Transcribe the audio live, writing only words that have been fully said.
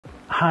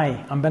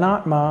Hi, I'm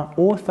Bernard Ma,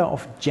 author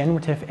of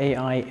Generative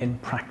AI in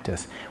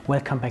Practice.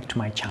 Welcome back to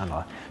my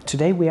channel.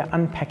 Today we are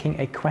unpacking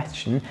a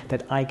question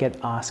that I get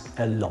asked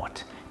a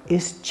lot.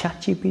 Is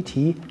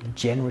ChatGPT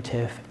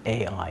generative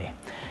AI?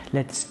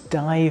 Let's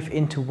dive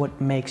into what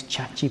makes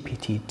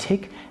ChatGPT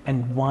tick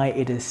and why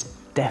it is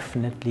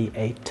definitely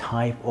a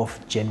type of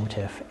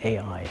generative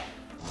AI.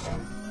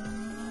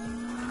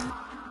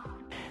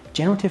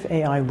 Generative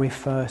AI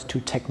refers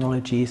to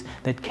technologies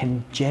that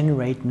can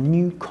generate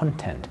new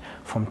content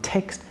from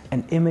text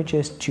and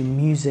images to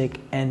music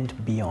and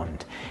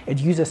beyond. It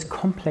uses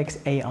complex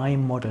AI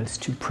models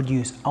to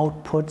produce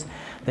outputs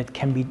that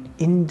can be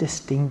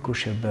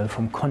indistinguishable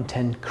from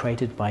content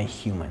created by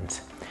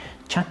humans.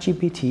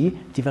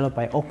 ChatGPT, developed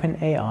by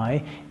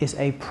OpenAI, is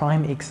a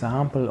prime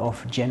example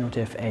of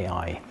generative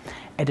AI.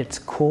 At its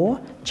core,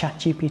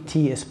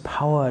 ChatGPT is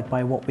powered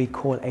by what we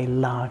call a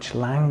large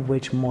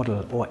language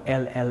model, or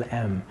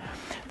LLM.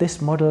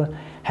 This model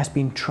has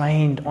been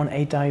trained on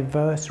a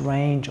diverse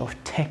range of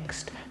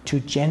text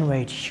to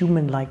generate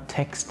human-like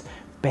text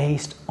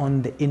based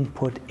on the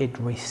input it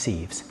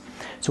receives.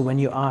 So when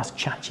you ask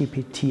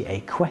ChatGPT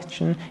a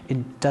question,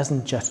 it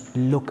doesn't just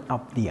look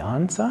up the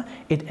answer,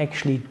 it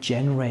actually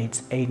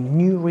generates a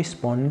new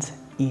response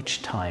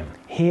each time.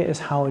 Here is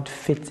how it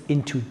fits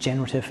into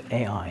generative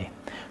AI.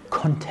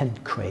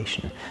 Content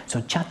creation.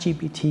 So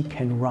ChatGPT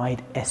can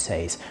write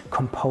essays,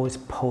 compose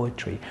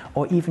poetry,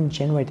 or even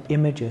generate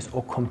images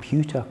or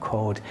computer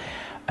code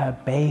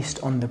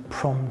based on the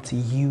prompts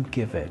you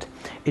give it.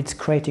 It's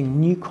creating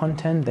new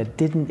content that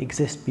didn't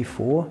exist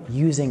before,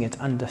 using its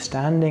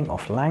understanding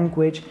of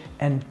language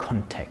and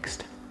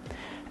context.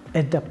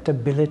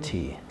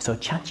 Adaptability. So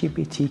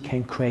ChatGPT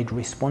can create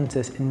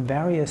responses in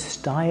various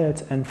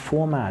styles and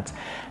formats,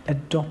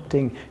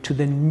 adapting to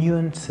the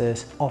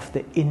nuances of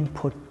the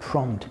input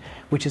prompt,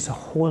 which is a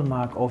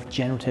hallmark of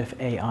generative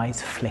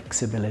AI's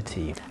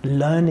flexibility.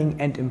 Learning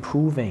and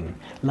improving.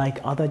 Like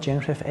other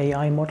generative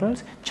AI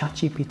models,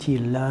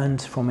 ChatGPT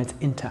learns from its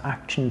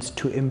interactions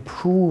to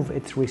improve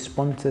its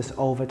responses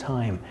over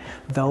time,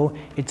 though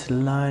its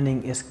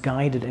learning is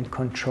guided and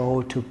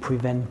controlled to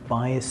prevent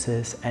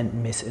biases and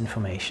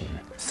misinformation.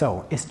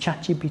 So, is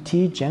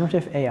ChatGPT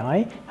generative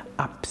AI?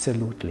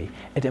 Absolutely.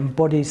 It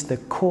embodies the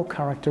core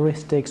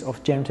characteristics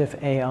of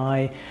generative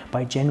AI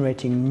by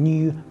generating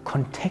new,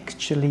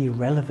 contextually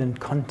relevant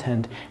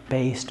content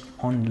based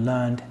on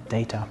learned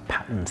data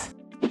patterns.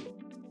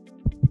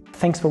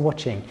 Thanks for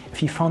watching.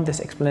 If you found this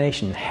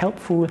explanation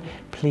helpful,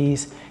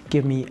 please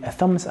give me a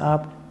thumbs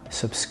up,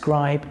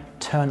 subscribe,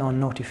 turn on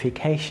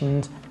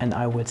notifications, and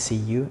I will see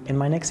you in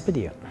my next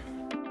video.